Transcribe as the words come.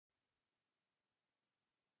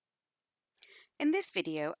In this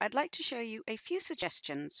video, I'd like to show you a few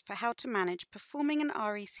suggestions for how to manage performing an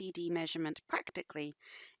RECD measurement practically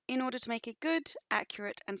in order to make a good,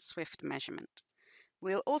 accurate, and swift measurement.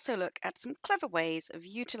 We'll also look at some clever ways of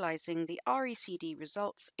utilizing the RECD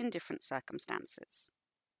results in different circumstances.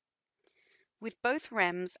 With both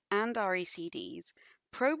REMs and RECDs,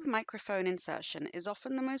 probe microphone insertion is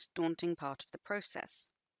often the most daunting part of the process.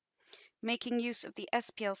 Making use of the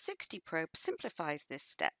SPL60 probe simplifies this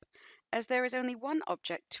step, as there is only one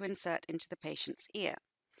object to insert into the patient's ear,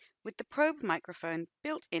 with the probe microphone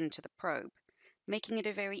built into the probe, making it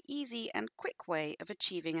a very easy and quick way of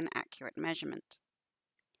achieving an accurate measurement.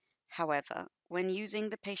 However, when using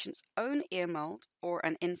the patient's own ear mold or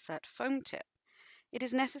an insert foam tip, it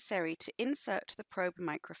is necessary to insert the probe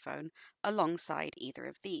microphone alongside either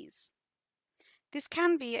of these. This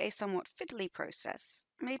can be a somewhat fiddly process,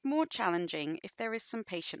 made more challenging if there is some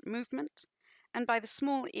patient movement, and by the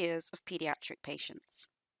small ears of pediatric patients.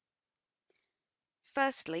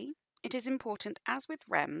 Firstly, it is important, as with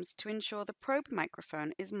REMs, to ensure the probe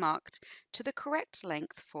microphone is marked to the correct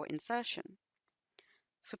length for insertion.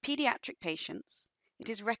 For pediatric patients, it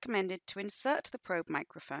is recommended to insert the probe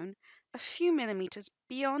microphone a few millimeters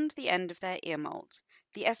beyond the end of their ear mold,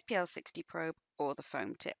 the SPL60 probe or the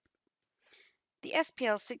foam tip. The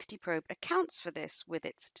SPL60 probe accounts for this with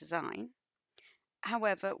its design.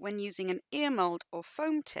 However, when using an ear mold or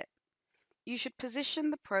foam tip, you should position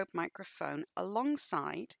the probe microphone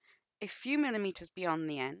alongside, a few millimeters beyond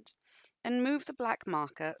the end, and move the black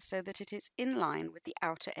marker so that it is in line with the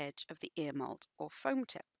outer edge of the ear mold or foam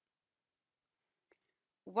tip.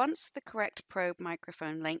 Once the correct probe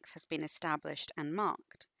microphone length has been established and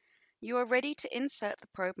marked, you are ready to insert the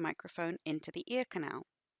probe microphone into the ear canal.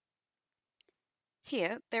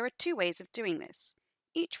 Here, there are two ways of doing this,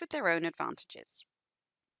 each with their own advantages.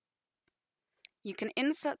 You can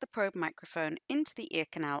insert the probe microphone into the ear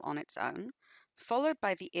canal on its own, followed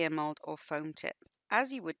by the ear mold or foam tip,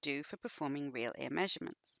 as you would do for performing real ear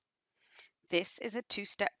measurements. This is a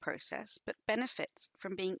two-step process, but benefits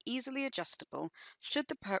from being easily adjustable should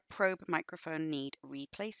the probe microphone need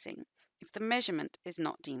replacing, if the measurement is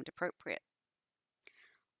not deemed appropriate.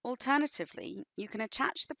 Alternatively, you can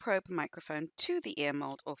attach the probe microphone to the ear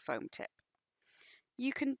mold or foam tip.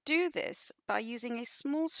 You can do this by using a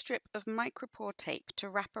small strip of micropore tape to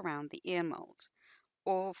wrap around the ear mold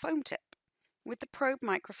or foam tip, with the probe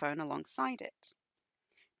microphone alongside it.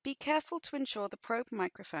 Be careful to ensure the probe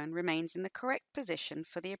microphone remains in the correct position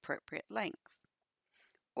for the appropriate length.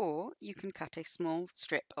 Or you can cut a small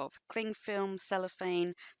strip of cling film,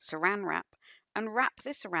 cellophane, saran wrap, and wrap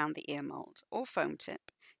this around the ear mold or foam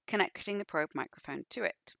tip, connecting the probe microphone to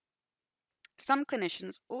it. Some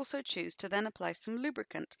clinicians also choose to then apply some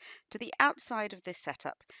lubricant to the outside of this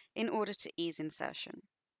setup in order to ease insertion.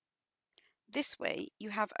 This way, you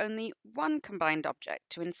have only one combined object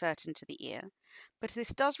to insert into the ear, but this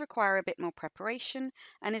does require a bit more preparation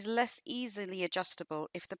and is less easily adjustable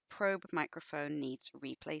if the probe microphone needs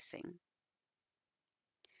replacing.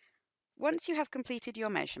 Once you have completed your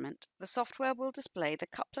measurement, the software will display the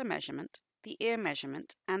coupler measurement, the ear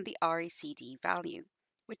measurement, and the RECD value,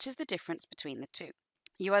 which is the difference between the two.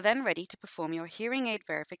 You are then ready to perform your hearing aid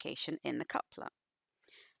verification in the coupler.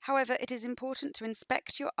 However, it is important to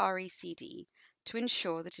inspect your RECD to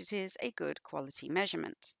ensure that it is a good quality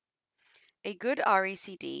measurement. A good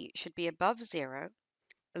RECD should be above 0,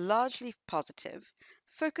 largely positive,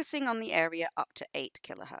 focusing on the area up to 8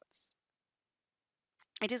 kHz.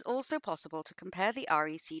 It is also possible to compare the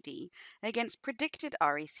RECD against predicted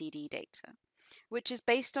RECD data, which is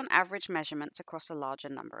based on average measurements across a larger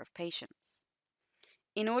number of patients.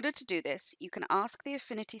 In order to do this, you can ask the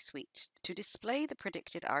Affinity Suite to display the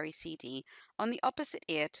predicted RECD on the opposite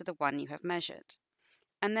ear to the one you have measured,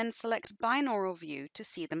 and then select Binaural View to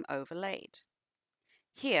see them overlaid.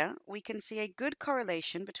 Here, we can see a good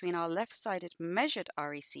correlation between our left-sided measured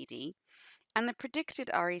RECD and the predicted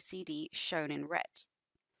RECD shown in red.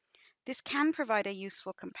 This can provide a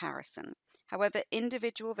useful comparison. However,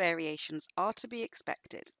 individual variations are to be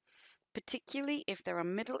expected, particularly if there are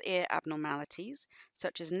middle ear abnormalities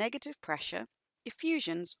such as negative pressure,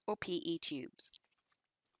 effusions, or PE tubes.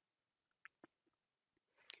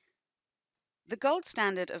 The gold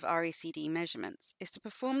standard of RECD measurements is to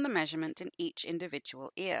perform the measurement in each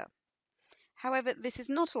individual ear. However, this is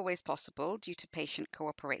not always possible due to patient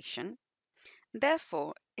cooperation.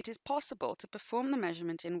 Therefore, it is possible to perform the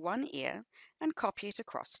measurement in one ear and copy it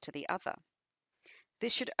across to the other.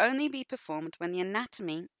 This should only be performed when the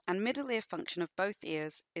anatomy and middle ear function of both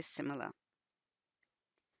ears is similar.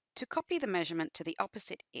 To copy the measurement to the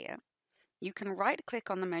opposite ear, you can right-click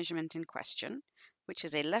on the measurement in question, which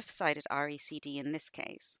is a left-sided RECD in this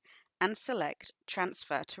case, and select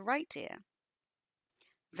Transfer to Right Ear.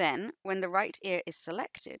 Then, when the right ear is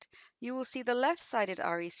selected, you will see the left-sided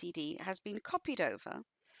RECD has been copied over,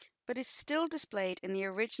 but is still displayed in the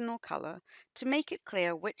original color to make it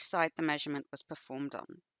clear which side the measurement was performed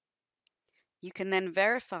on. You can then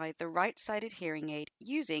verify the right-sided hearing aid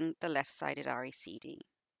using the left-sided RECD.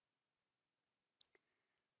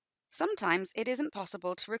 Sometimes it isn't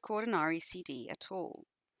possible to record an RECD at all.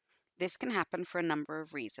 This can happen for a number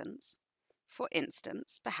of reasons. For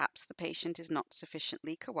instance, perhaps the patient is not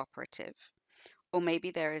sufficiently cooperative, or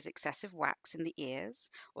maybe there is excessive wax in the ears,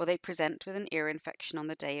 or they present with an ear infection on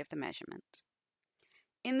the day of the measurement.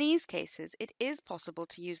 In these cases, it is possible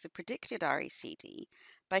to use the predicted RECD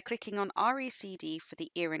by clicking on RECD for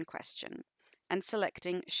the ear in question and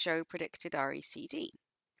selecting Show Predicted RECD.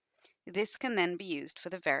 This can then be used for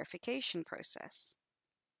the verification process.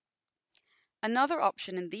 Another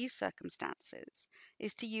option in these circumstances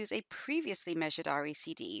is to use a previously measured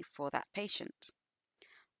RECD for that patient.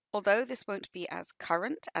 Although this won't be as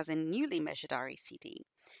current as a newly measured RECD,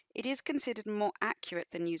 it is considered more accurate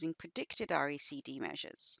than using predicted RECD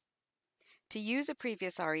measures. To use a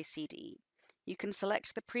previous RECD, you can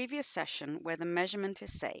select the previous session where the measurement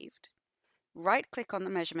is saved, right-click on the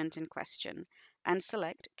measurement in question, and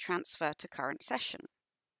select Transfer to Current Session.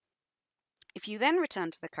 If you then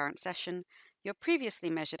return to the current session, your previously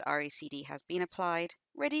measured RECD has been applied,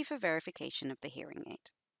 ready for verification of the hearing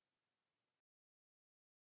aid.